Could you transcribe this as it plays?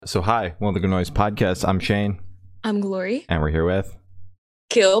So hi, One of the Good Noise Podcast. I'm Shane. I'm Glory. And we're here with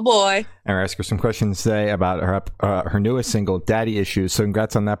Killboy. And we're asking her some questions today about her newest single, Daddy Issues. So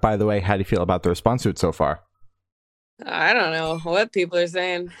congrats on that, by the way. How do you feel about the response to it so far? I don't know what people are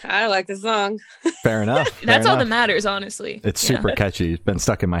saying. I like the song. Fair enough. That's all that matters, honestly. It's super catchy. It's been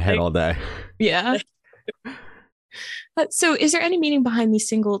stuck in my head all day. Yeah. So is there any meaning behind the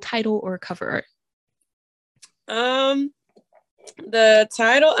single title or cover art? The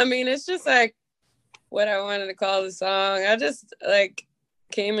title, I mean, it's just like what I wanted to call the song. I just like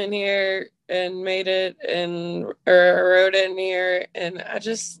came in here and made it or wrote it in here, and I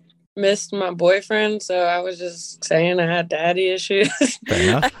just missed my boyfriend, so I was just saying I had daddy issues. Fair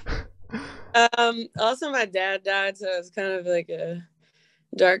enough. Also my dad died, so it's kind of like a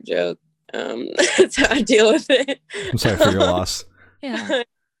dark joke. That's how I deal with it. I'm sorry for your loss. Yeah.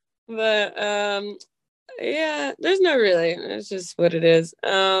 But yeah, there's no really, it's just what it is.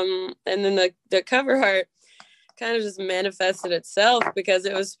 And then the cover art kind of just manifested itself because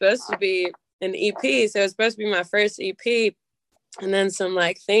it was supposed to be an EP, so it was supposed to be my first EP, and then some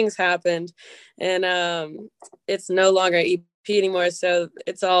like things happened, and it's no longer EP anymore, so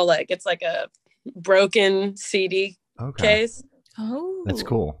it's all like, it's like a broken CD case. Oh, that's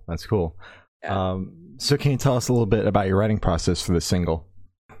cool. Yeah. So can you tell us a little bit about your writing process for the single?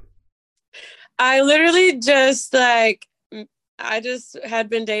 I literally just like, I just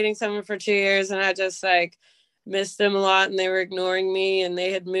had been dating someone for 2 years, and I just like missed them a lot, and they were ignoring me, and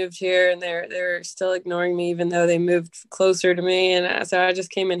they had moved here, and they were still ignoring me even though they moved closer to me. And so I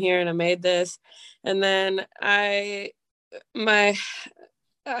just came in here and I made this, and then I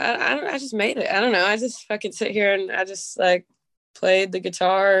just made it. I don't know. I just fucking sit here and I just like played the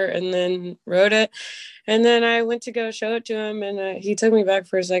guitar and then wrote it, and then I went to go show it to him, and he took me back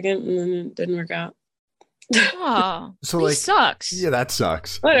for a second, and then it didn't work out. Oh, so like sucks. Yeah, that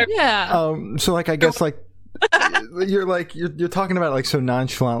sucks. Whatever. Yeah. So like I guess like you're talking about it like so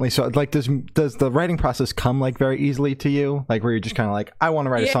nonchalantly. So like does the writing process come like very easily to you? Like where you're just kind of like, I want to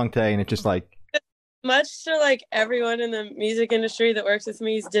write a song today, and it just like, much to like everyone in the music industry that works with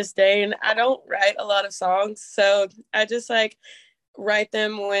me is disdain, I don't write a lot of songs, so I just like write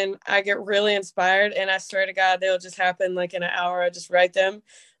them when I get really inspired, and I swear to God they'll just happen like in an hour. I just write them,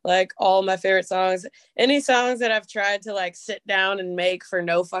 like all my favorite songs. Any songs that I've tried to like sit down and make for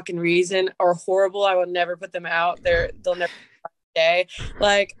no fucking reason are horrible. I will never put them out. They'll never day.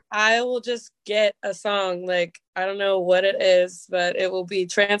 Like I will just get a song, like I don't know what it is, but it will be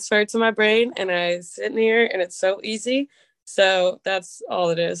transferred to my brain, and I sit in here and it's so easy. So that's all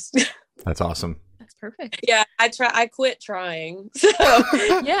it is. That's awesome. That's perfect. Yeah, I quit trying. So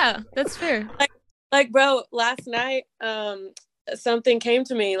yeah, that's fair. Like bro, last night something came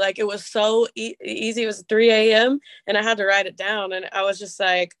to me, like it was so easy. It was 3 a.m. and I had to write it down, and I was just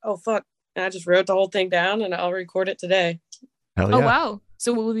like, oh fuck, and I just wrote the whole thing down, and I'll record it today. Hell yeah. Oh wow.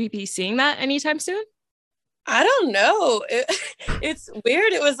 So will we be seeing that anytime soon? I don't know. It's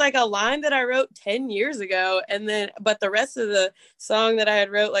weird. It was like a line that I wrote 10 years ago, and then but the rest of the song that I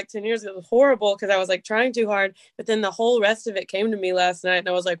had wrote like 10 years ago was horrible because I was like trying too hard, but then the whole rest of it came to me last night, and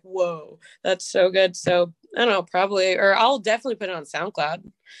I was like, whoa, that's so good. So I don't know, probably, or I'll definitely put it on SoundCloud.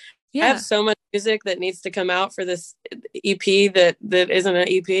 Yeah. I have so much music that needs to come out for this EP that isn't an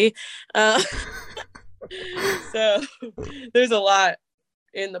EP. So there's a lot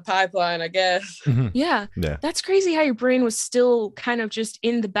in the pipeline, I guess. Yeah. That's crazy how your brain was still kind of just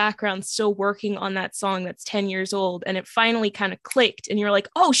in the background, still working on that song that's 10 years old, and it finally kind of clicked, and you're like,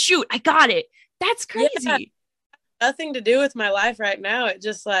 oh shoot, I got it. That's crazy. Yeah. Nothing to do with my life right now. It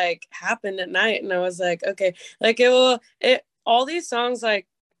just like happened at night, and I was like, okay, like all these songs, like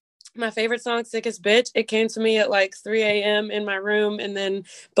my favorite song, Sickest Bitch, it came to me at like 3 a.m. in my room, and then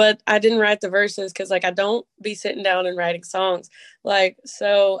but I didn't write the verses because like I don't be sitting down and writing songs. Like,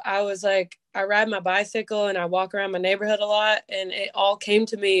 so I was like, I ride my bicycle and I walk around my neighborhood a lot, and it all came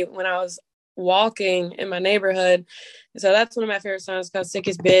to me when I was walking in my neighborhood. So that's one of my favorite songs, called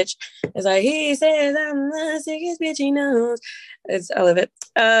Sickest Bitch. It's like, he says I'm the sickest bitch he knows. I love it.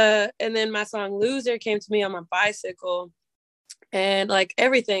 And then my song Loser came to me on my bicycle. And like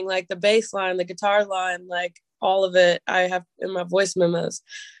everything, like the bass line, the guitar line, like all of it, I have in my voice memos.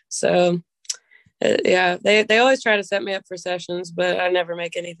 So yeah, they always try to set me up for sessions, but I never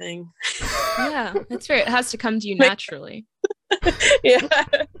make anything. Yeah, that's fair. It has to come to you naturally. Yeah.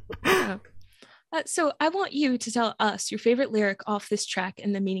 So I want you to tell us your favorite lyric off this track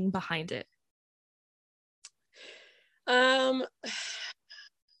and the meaning behind it. Oh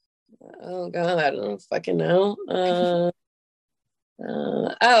God, I don't fucking know.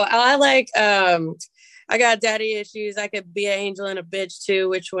 I I got daddy issues. I could be an angel and a bitch too.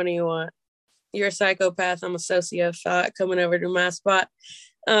 Which one do you want? You're a psychopath. I'm a sociopath coming over to my spot.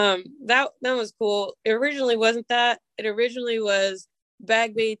 That was cool. It originally wasn't that. It originally was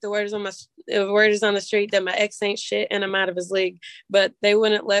Backbeat. The word is on the street that my ex ain't shit and I'm out of his league. But they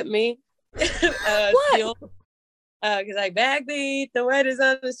wouldn't let me. What? Because like Backbeat, the word is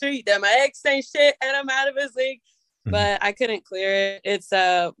on the street that my ex ain't shit and I'm out of his league. But I couldn't clear it. It's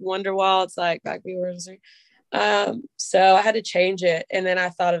Wonderwall. It's like Backbeat word on the street. So I had to change it, and then I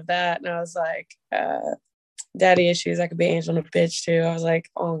thought of that, and I was like, daddy issues. I could be angel and a bitch too. I was like,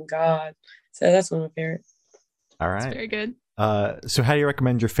 oh God. So that's one of my favorites. All right. That's very good. So how do you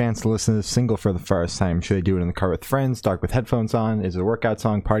recommend your fans to listen to this single for the first time? Should they do it in the car with friends, dark with headphones on? Is it a workout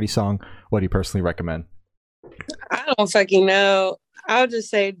song, party song? What do you personally recommend? I don't fucking know. I would just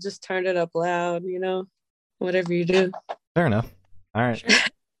say just turn it up loud, whatever you do. Fair enough. All right.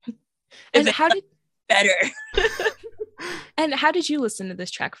 And how did better? how did you listen to this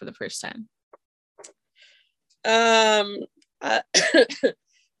track for the first time?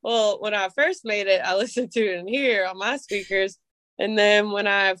 Well, when I first made it, I listened to it in here on my speakers. And then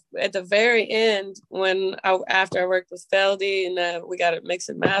at the very end, after I worked with Feldy and we got it mixed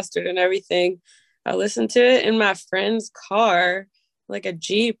and mastered and everything, I listened to it in my friend's car, like a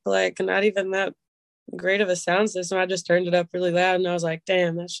Jeep, like not even that great of a sound system. I just turned it up really loud and I was like,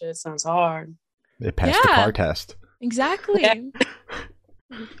 damn, that shit sounds hard. It passed the car test. Exactly. Yeah.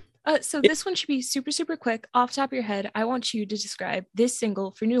 So this one should be super, super quick. Off the top of your head, I want you to describe this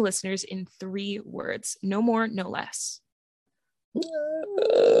single for new listeners in 3 words. No more, no less. I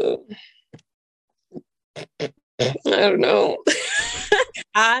don't know.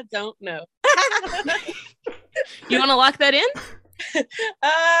 I don't know. You want to lock that in?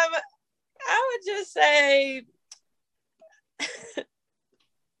 I would just say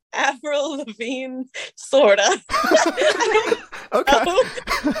Avril Lavigne, sorta. Okay.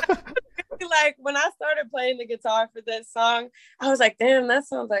 Like when I started playing the guitar for this song, I was like, damn, that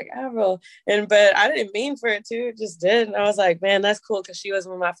sounds like Avril. But I didn't mean for it to, it just did. And I was like, man, that's cool because she was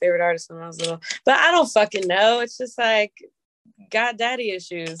one of my favorite artists when I was little. But I don't fucking know. It's just like got daddy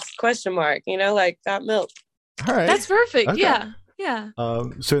issues, ? Like got milk. All right. That's perfect. Okay. Yeah.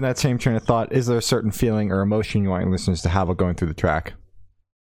 So in that same train of thought, is there a certain feeling or emotion you want your listeners to have while going through the track?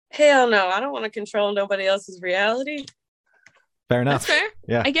 Hell no. I don't want to control nobody else's reality. Fair enough. That's fair.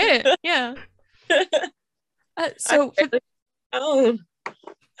 Yeah. I get it. Yeah. So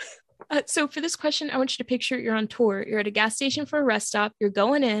for this question, I want you to picture you're on tour. You're at a gas station for a rest stop. You're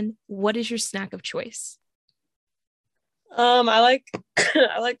going in. What is your snack of choice? I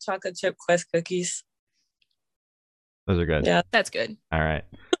like chocolate chip Quest cookies. Those are good. Yeah, that's good. All right.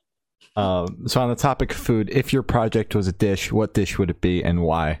 So on the topic of food, if your project was a dish, what dish would it be and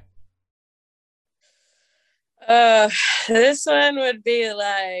why? This one would be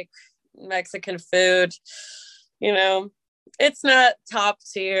like Mexican food. It's not top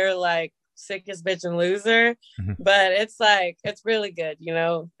tier like Sickest Bitch and Loser, but it's really good.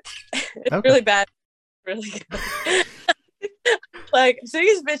 It's okay. Really bad, really good. Like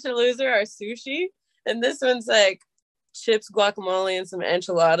Sickest Bitch and Loser are sushi, and this one's like chips, guacamole, and some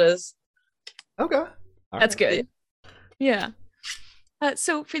enchiladas. Okay, that's good. Yeah.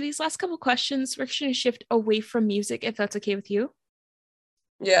 So for these last couple questions, we're going to shift away from music, if that's okay with you.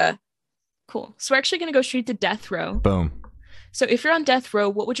 Yeah. Cool. So we're actually going to go straight to death row. Boom. So if you're on death row,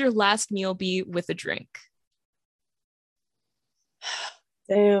 what would your last meal be with a drink?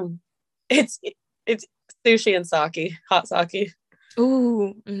 Damn. It's sushi and sake, hot sake.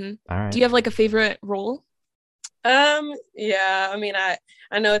 Ooh. Mm-hmm. All right. Do you have like a favorite roll? Yeah, I mean, I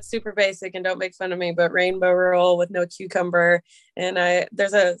know it's super basic and don't make fun of me, but rainbow roll with no cucumber. And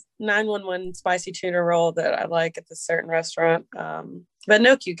there's a 911 spicy tuna roll that I like at this certain restaurant. But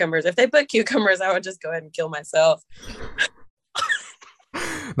no cucumbers. If they put cucumbers, I would just go ahead and kill myself.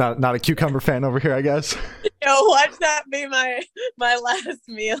 Not a cucumber fan over here, I guess. Watch that be my last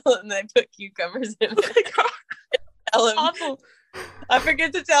meal and they put cucumbers in it. Tell him. Awful. I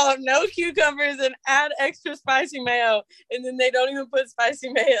forget to tell them no cucumbers and add extra spicy mayo, and then they don't even put spicy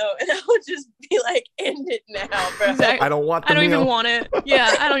mayo, and I would just be like, end it now, bro. Exactly. I don't want the I don't meal. even want it.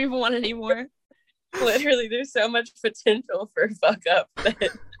 Yeah, I don't even want it anymore. Literally, there's so much potential for fuck up.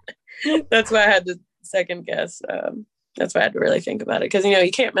 That's why I had to second guess. That's why I had to really think about it, because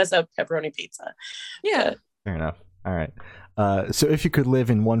you can't mess up pepperoni pizza. Yeah. Fair enough. All right. So if you could live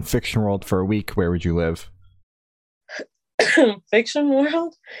in one fiction world for a week, where would you live? Fiction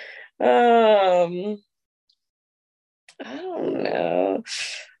world? I don't know.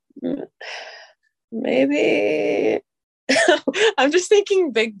 Maybe I'm just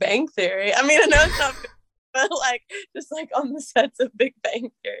thinking Big Bang Theory. I mean, I know it's not but like just like on the sets of Big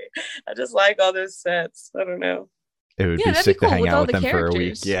Bang Theory. I just like all those sets. I don't know. It would Yeah, be that'd sick be cool to hang with out all with the them for a week.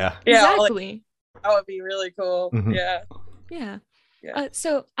 characters. Yeah. Yeah, like, Exactly. that would be really cool. Mhm. Yeah. Yeah. Yeah.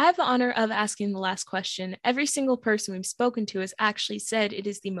 So I have the honor of asking the last question. Every single person we've spoken to has actually said it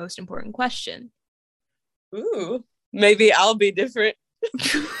is the most important question. Ooh, maybe I'll be different.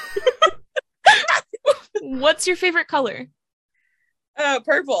 What's your favorite color?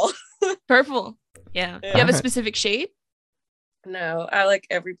 Purple. Purple. Yeah. Yeah. You have a Alright. specific shade? No, I like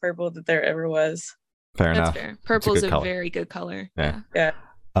every purple that there ever was. Fair That's enough. fair. Purple is good a color. very good color. Yeah. Yeah.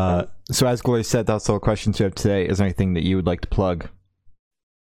 So as Gloria said, that's all the questions we have today. Is there anything that you would like to plug?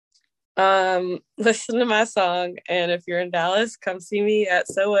 Listen to my song, and if you're in Dallas, come see me at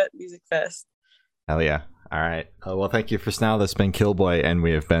So What Music Fest. Hell yeah. All right. Well, thank you for now. This has been Killboy, and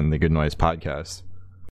we have been the Good Noise Podcast.